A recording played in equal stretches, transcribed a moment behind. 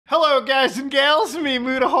Hello guys and gals, me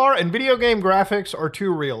Mudahar, and video game graphics are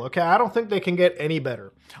too real, okay? I don't think they can get any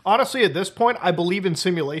better. Honestly, at this point, I believe in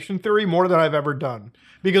simulation theory more than I've ever done.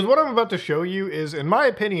 Because what I'm about to show you is, in my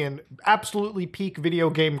opinion, absolutely peak video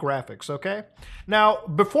game graphics, okay? Now,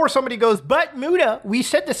 before somebody goes, but Muda, we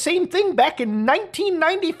said the same thing back in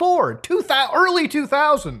 1994, early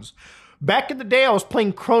 2000s. Back in the day, I was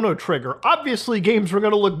playing Chrono Trigger. Obviously, games were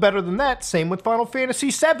going to look better than that. Same with Final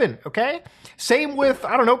Fantasy VII, okay? Same with,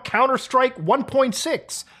 I don't know, Counter-Strike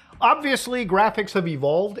 1.6. Obviously, graphics have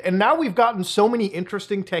evolved, and now we've gotten so many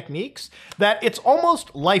interesting techniques that it's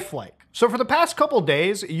almost lifelike. So for the past couple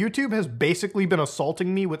days, YouTube has basically been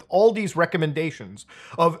assaulting me with all these recommendations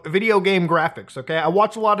of video game graphics, okay? I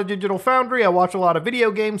watch a lot of Digital Foundry, I watch a lot of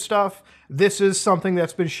video game stuff. This is something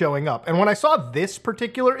that's been showing up. And when I saw this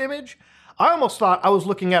particular image, I almost thought I was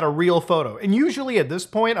looking at a real photo. And usually at this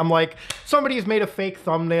point, I'm like, somebody's made a fake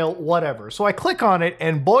thumbnail, whatever. So I click on it,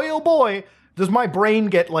 and boy, oh boy, does my brain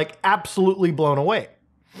get like absolutely blown away.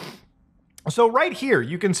 So right here,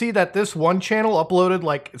 you can see that this one channel uploaded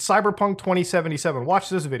like Cyberpunk 2077. Watch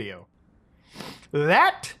this video.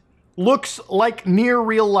 That looks like near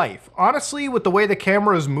real life. Honestly, with the way the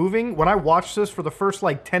camera is moving, when I watched this for the first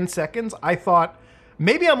like 10 seconds, I thought,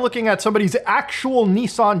 maybe I'm looking at somebody's actual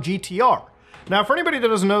Nissan GTR. Now, for anybody that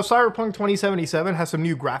doesn't know, Cyberpunk 2077 has some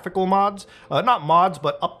new graphical mods. Not mods,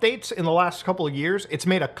 but updates in the last couple of years. It's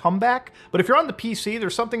made a comeback. But if you're on the PC,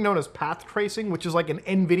 there's something known as path tracing, which is like an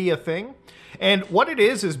NVIDIA thing. And what it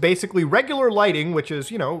is basically regular lighting, which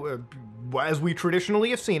is, you know, as we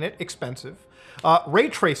traditionally have seen it, expensive. Ray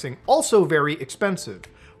tracing, also very expensive.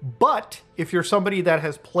 But if you're somebody that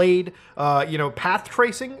has played, you know, path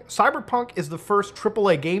tracing, Cyberpunk is the first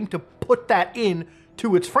AAA game to put that in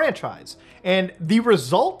to its franchise. And the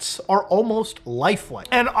results are almost lifelike.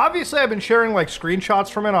 And obviously I've been sharing like screenshots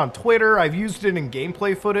from it on Twitter. I've used it in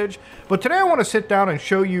gameplay footage, but today I want to sit down and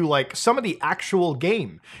show you like some of the actual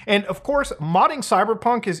game. And of course, modding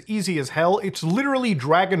Cyberpunk is easy as hell. It's literally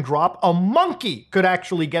drag and drop. A monkey could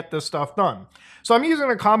actually get this stuff done. So I'm using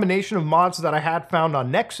a combination of mods that I had found on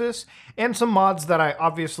Nexus and some mods that I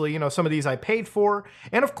obviously, you know, some of these I paid for.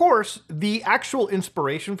 And of course, the actual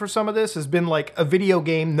inspiration for some of this has been like a video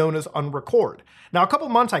game known as Unrecord. Now, a couple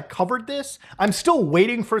months I covered this. I'm still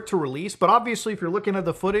waiting for it to release, but obviously if you're looking at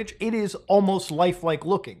the footage, it is almost lifelike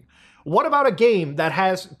looking. What about a game that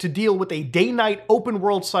has to deal with a day-night open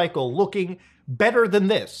world cycle looking better than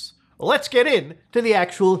this? Let's get in to the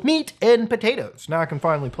actual meat and potatoes. Now I can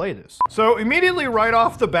finally play this. So immediately right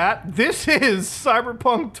off the bat, this is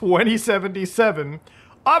Cyberpunk 2077,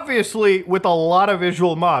 obviously with a lot of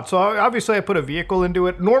visual mods. So obviously I put a vehicle into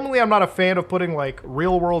it. Normally I'm not a fan of putting like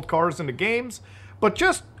real world cars into games, but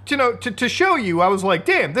just, you know, to show you, I was like,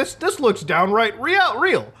 damn, this looks downright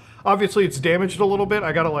real. Obviously it's damaged a little bit.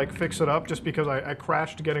 I gotta like fix it up just because I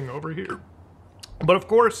crashed getting over here. But of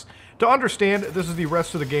course, to understand, this is the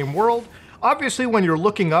rest of the game world. Obviously, when you're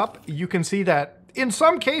looking up, you can see that in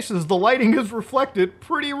some cases, the lighting is reflected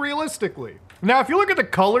pretty realistically. Now, if you look at the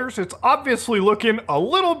colors, it's obviously looking a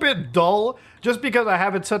little bit dull just because I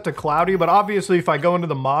have it set to cloudy. But obviously, if I go into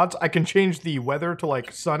the mods, I can change the weather to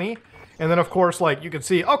like sunny. And then of course, like you can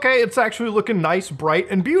see, okay, it's actually looking nice, bright,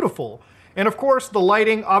 and beautiful. And of course, the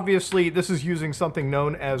lighting, obviously, this is using something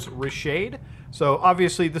known as Reshade. So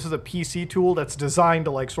obviously, this is a PC tool that's designed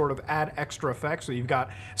to like sort of add extra effects. So you've got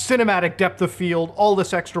cinematic depth of field, all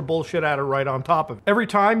this extra bullshit added right on top of it. Every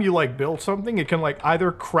time you like build something, it can like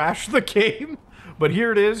either crash the game, but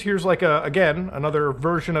here it is. Here's like again, another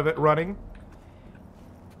version of it running.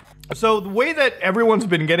 So the way that everyone's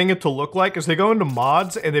been getting it to look like is they go into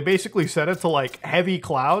mods and they basically set it to like heavy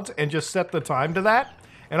clouds and just set the time to that.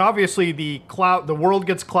 And obviously the world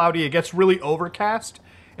gets cloudy, it gets really overcast.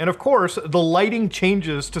 And of course, the lighting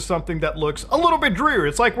changes to something that looks a little bit dreary.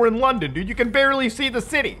 It's like we're in London, dude. You can barely see the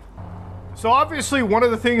city. So obviously, one of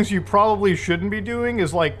the things you probably shouldn't be doing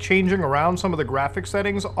is like changing around some of the graphic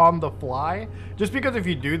settings on the fly. Just because if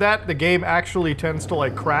you do that, the game actually tends to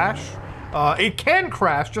like crash. It can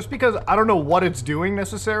crash just because I don't know what it's doing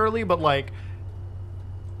necessarily, but like,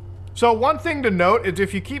 so one thing to note is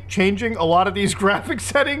if you keep changing a lot of these graphic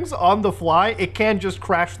settings on the fly, it can just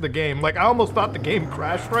crash the game. Like I almost thought the game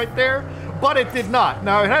crashed right there, but it did not.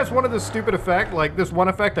 Now it has one of the stupid effect, like this one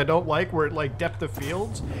effect I don't like where it like depth of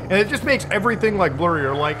fields, and it just makes everything like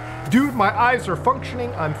blurrier. Like, dude, my eyes are functioning,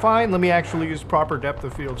 I'm fine, let me actually use proper depth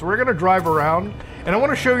of field. So we're gonna drive around, and I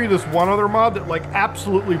wanna show you this one other mod that like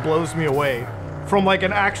absolutely blows me away. From like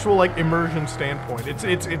an actual like immersion standpoint.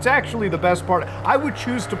 It's actually the best part. I would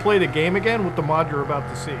choose to play the game again with the mod you're about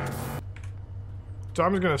to see. So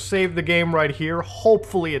I'm just gonna save the game right here.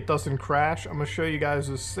 Hopefully it doesn't crash. I'm gonna show you guys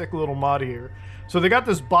this sick little mod here. So they got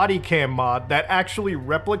this body cam mod that actually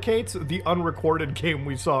replicates the unrecorded game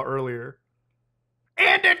we saw earlier.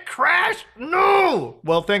 And it crashed? No!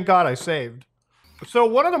 Well, thank God I saved. So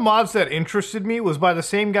one of the mods that interested me was by the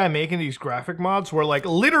same guy making these graphic mods where like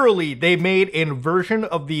literally they made a version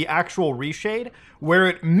of the actual reshade where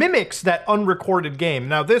it mimics that unrecorded game.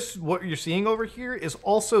 Now this, what you're seeing over here, is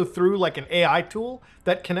also through like an AI tool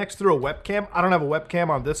that connects through a webcam. I don't have a webcam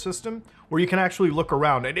on this system where you can actually look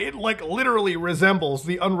around and it like literally resembles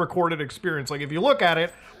the unrecorded experience. Like if you look at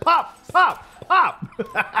it, pop, pop, pop.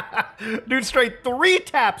 Dude straight 3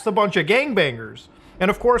 taps a bunch of gangbangers. And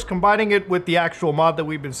of course, combining it with the actual mod that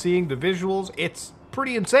we've been seeing, the visuals, it's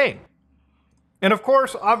pretty insane. And of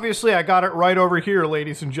course, obviously, I got it right over here,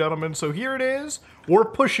 ladies and gentlemen. So here it is. We're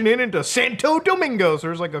pushing in into Santo Domingo. So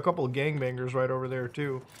there's like a couple of gangbangers right over there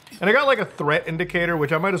too. And I got like a threat indicator,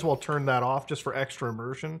 which I might as well turn that off just for extra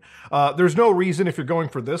immersion. There's no reason if you're going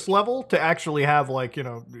for this level to actually have like, you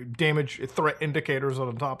know, damage threat indicators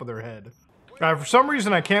on the top of their head. For some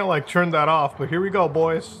reason, I can't like turn that off, but here we go,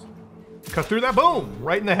 boys. Cut through that, boom,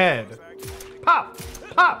 right in the head. Pop,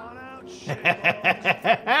 pop.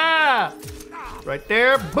 Right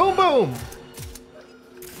there, boom, boom.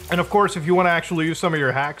 And of course, if you want to actually use some of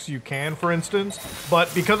your hacks, you can, for instance.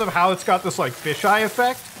 But because of how it's got this like fisheye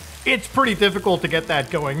effect, it's pretty difficult to get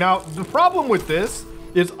that going. Now, the problem with this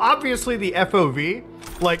is obviously the FOV.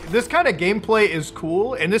 Like, this kind of gameplay is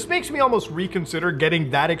cool, and this makes me almost reconsider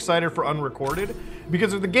getting that excited for unrecorded.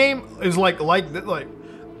 Because if the game is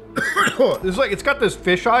it's got this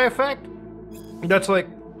fisheye effect that's like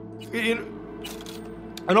it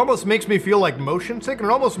almost makes me feel like motion sick, and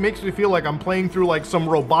it almost makes me feel like I'm playing through like some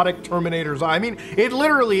robotic Terminator's eye. I mean, it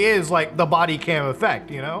literally is like the body cam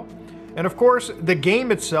effect, you know? And of course, the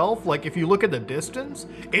game itself, like if you look at the distance,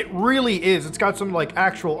 it really is. It's got some like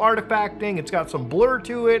actual artifacting, it's got some blur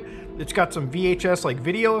to it, it's got some VHS like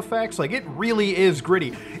video effects, like it really is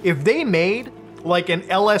gritty. If they made like an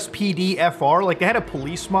LSPD FR, like they had a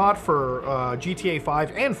police mod for GTA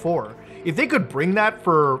 5 and 4. If they could bring that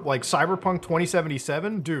for like Cyberpunk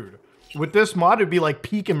 2077, dude, with this mod, it'd be like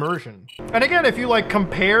peak immersion. And again, if you like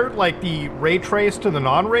compare like the ray trace to the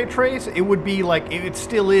non-ray trace, it would be like, it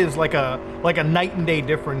still is like a night and day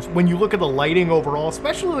difference when you look at the lighting overall,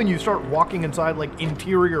 especially when you start walking inside like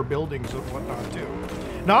interior buildings and whatnot too.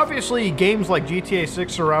 Now, obviously games like GTA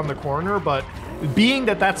 6 are around the corner, but being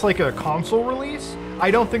that that's like a console release, I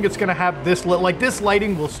don't think it's gonna have this, like this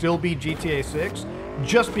lighting will still be GTA 6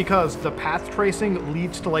 just because the path tracing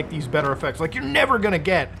leads to like these better effects. Like you're never gonna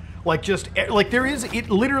get like just, like there is, it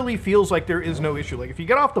literally feels like there is no issue. Like if you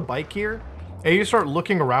get off the bike here and you start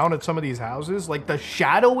looking around at some of these houses, like the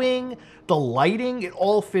shadowing, the lighting, it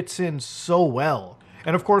all fits in so well.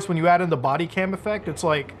 And of course, when you add in the body cam effect, it's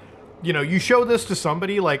like, you know, you show this to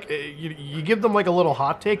somebody, like, you give them, like, a little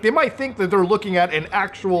hot take, they might think that they're looking at an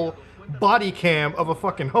actual body cam of a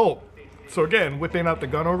fucking Hope. So again, whipping out the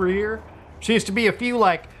gun over here, seems to be a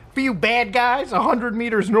few bad guys 100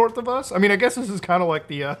 meters north of us. I mean, I guess this is kind of like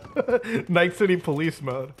the Night City police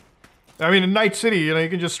mode. I mean, in Night City, you know, you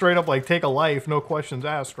can just straight up, like, take a life, no questions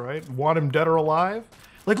asked, right? Want him dead or alive?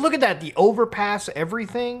 Like, look at that, the overpass,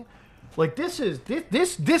 everything. Like this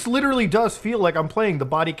literally does feel like I'm playing the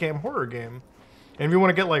body cam horror game. And if you want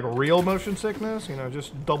to get like real motion sickness, you know,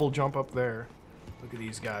 just double jump up there. Look at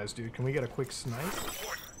these guys, dude. Can we get a quick snipe?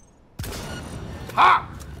 Ha!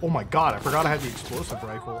 Oh my god, I forgot I had the explosive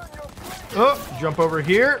rifle. Oh, jump over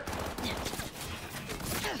here.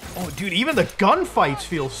 Oh, dude, even the gunfights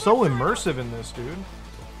feel so immersive in this, dude.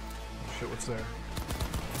 Oh, shit, what's there?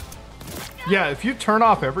 Yeah, if you turn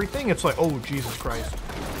off everything, it's like, oh, Jesus Christ.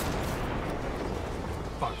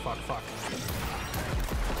 Fuck, fuck, fuck.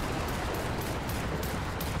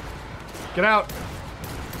 Get out.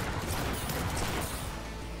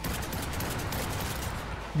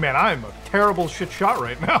 Man, I'm a terrible shit shot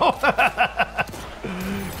right now.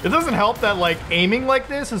 It doesn't help that, like, aiming like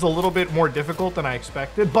this is a little bit more difficult than I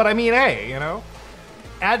expected. But, I mean, hey, you know?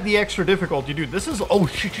 Add the extra difficulty. Dude, this is... Oh,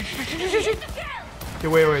 shit, shit, shit, shit, shit, shit. Okay,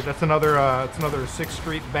 wait. That's another 6th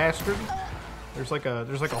Street bastard. There's like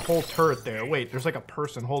a whole turret there. Wait, there's like a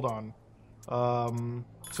person. Hold on.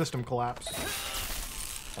 System collapse.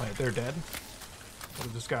 Wait, they're dead. What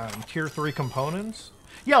is this guy? Tier 3 components?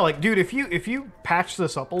 Yeah, like, dude, if you patch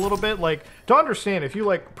this up a little bit, like, to understand, if you,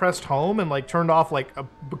 like, pressed home and, like, turned off, like, a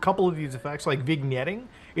couple of these effects, like vignetting,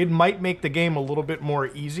 it might make the game a little bit more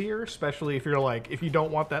easier, especially if you're, like, if you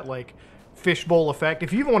don't want that, like, fishbowl effect.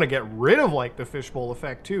 If you even want to get rid of, like, the fishbowl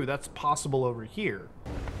effect, too, that's possible over here.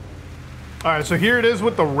 All right, so here it is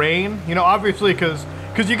with the rain. You know, obviously, because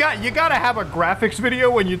you gotta have a graphics video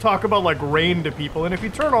when you talk about like rain to people. And if you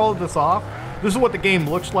turn all of this off, this is what the game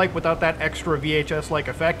looks like without that extra VHS-like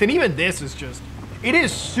effect. And even this is just, it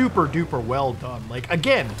is super duper well done. Like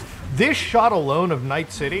again, this shot alone of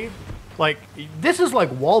Night City, like this is like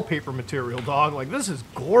wallpaper material, dog. Like this is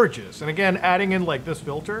gorgeous. And again, adding in like this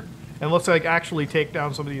filter, and let's like actually take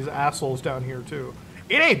down some of these assholes down here too.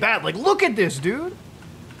 It ain't bad. Like look at this, dude.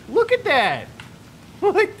 Look at that!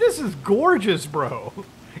 Like, this is gorgeous, bro.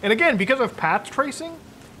 And again, because of path tracing,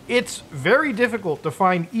 it's very difficult to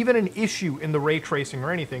find even an issue in the ray tracing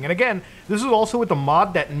or anything. And again, this is also with the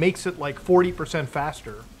mod that makes it like 40%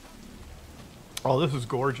 faster. Oh, this is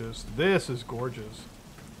gorgeous. This is gorgeous.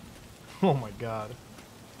 Oh my god.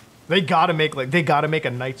 They gotta make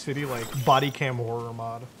a Night City like body cam horror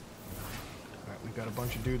mod. We've got a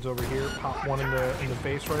bunch of dudes over here. Pop one in the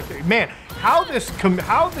face right there. Man, how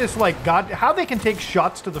they can take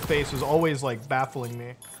shots to the face is always like baffling me.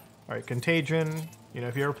 All right, Contagion. You know,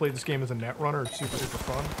 if you ever played this game as a net runner, it's super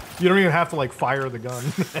fun. You don't even have to like fire the gun.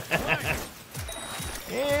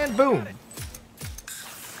 And boom.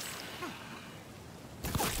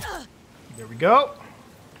 There we go.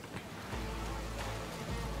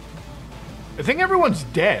 I think everyone's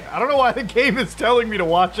dead. I don't know why the game is telling me to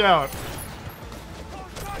watch out.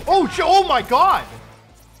 Oh my god!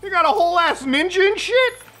 You got a whole ass ninja and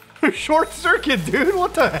shit? Short circuit, dude,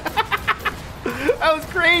 what the heck? That was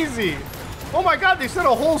crazy. Oh my god, they sent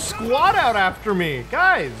a whole squad out after me.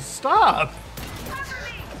 Guys, stop.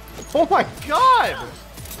 Oh my god!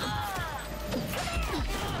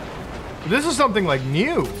 This is something like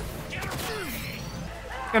new.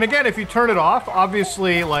 And again, if you turn it off,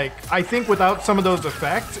 obviously, like, I think without some of those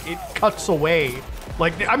effects, it cuts away.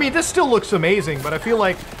 Like, I mean, this still looks amazing, but I feel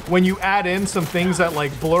like when you add in some things that,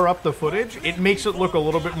 like, blur up the footage, it makes it look a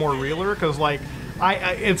little bit more realer, because, like,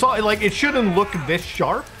 it's all, like, it shouldn't look this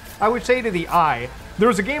sharp, I would say, to the eye. There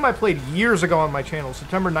was a game I played years ago on my channel,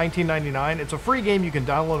 September 1999. It's a free game you can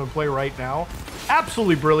download and play right now.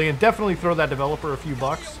 Absolutely brilliant. Definitely throw that developer a few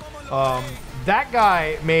bucks. That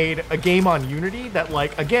guy made a game on Unity that,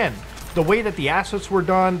 like, again, the way that the assets were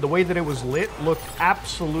done, the way that it was lit, looked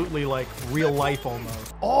absolutely like real life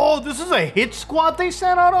almost. Oh, this is a hit squad they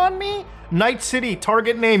sent out on me? Night City,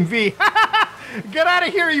 target name V. Get out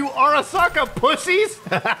of here, you Arasaka pussies!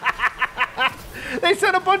 They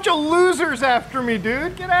sent a bunch of losers after me,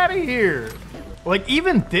 dude. Get out of here. Like,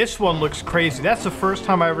 even this one looks crazy. That's the first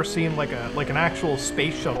time I ever seen like an actual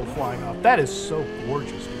space shuttle flying up. That is so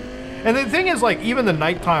gorgeous, dude. And the thing is, like, even the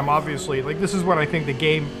nighttime, obviously, like, this is when I think the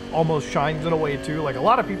game almost shines in a way, too. Like, a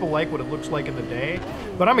lot of people like what it looks like in the day,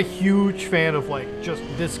 but I'm a huge fan of, like, just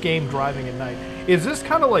this game driving at night. Is this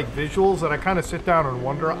kind of like visuals that I kind of sit down and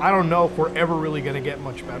wonder, I don't know if we're ever really going to get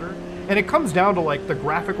much better. And it comes down to, like, the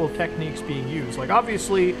graphical techniques being used. Like,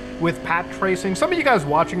 obviously, with path tracing, some of you guys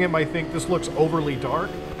watching it might think this looks overly dark,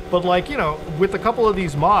 but, like, you know, with a couple of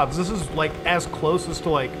these mods, this is, like, as close as to,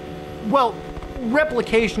 like, well,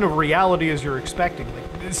 replication of reality as you're expecting.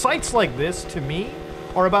 Like, sites like this, to me,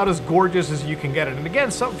 are about as gorgeous as you can get it. And again,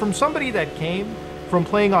 from somebody that came from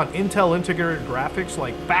playing on Intel integrated graphics,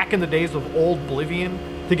 like back in the days of old Oblivion,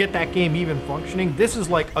 to get that game even functioning, this is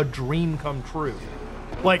like a dream come true.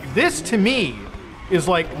 Like, this, to me, is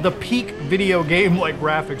like the peak video game like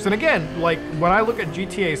graphics. And again, like, when I look at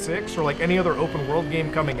GTA6 or like any other open world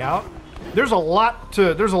game coming out, there's a lot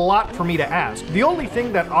for me to ask. The only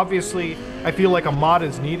thing that obviously I feel like a mod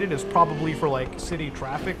is needed is probably for like city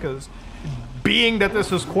traffic, because being that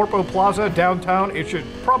this is Corpo Plaza downtown, it should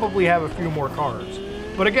probably have a few more cars.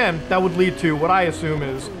 But again, that would lead to what I assume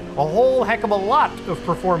is a whole heck of a lot of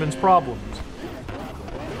performance problems.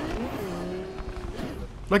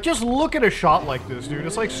 Like, just look at a shot like this, dude.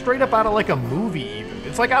 It's like straight up out of like a movie even.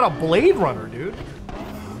 It's like out of Blade Runner, dude.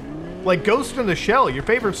 Like Ghost in the Shell, your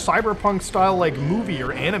favorite cyberpunk style like movie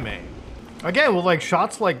or anime. Again, with like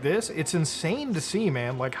shots like this, it's insane to see,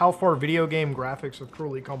 man, like how far video game graphics have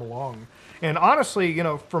truly come along. And honestly, you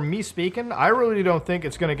know, from me speaking, I really don't think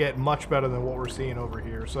it's gonna get much better than what we're seeing over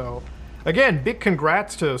here. So again, big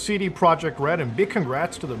congrats to CD Projekt Red and big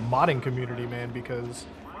congrats to the modding community, man, because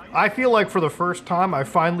I feel like for the first time, I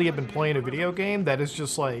finally have been playing a video game that is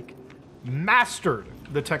just like mastered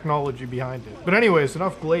the technology behind it. But anyways,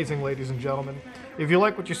 enough glazing, ladies and gentlemen. If you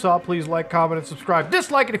like what you saw, please like, comment, and subscribe.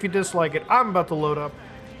 Dislike it if you dislike it. I'm about to load up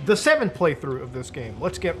the 7th playthrough of this game.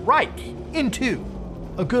 Let's get right into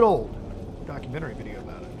a good old documentary video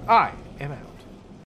about it. I am out.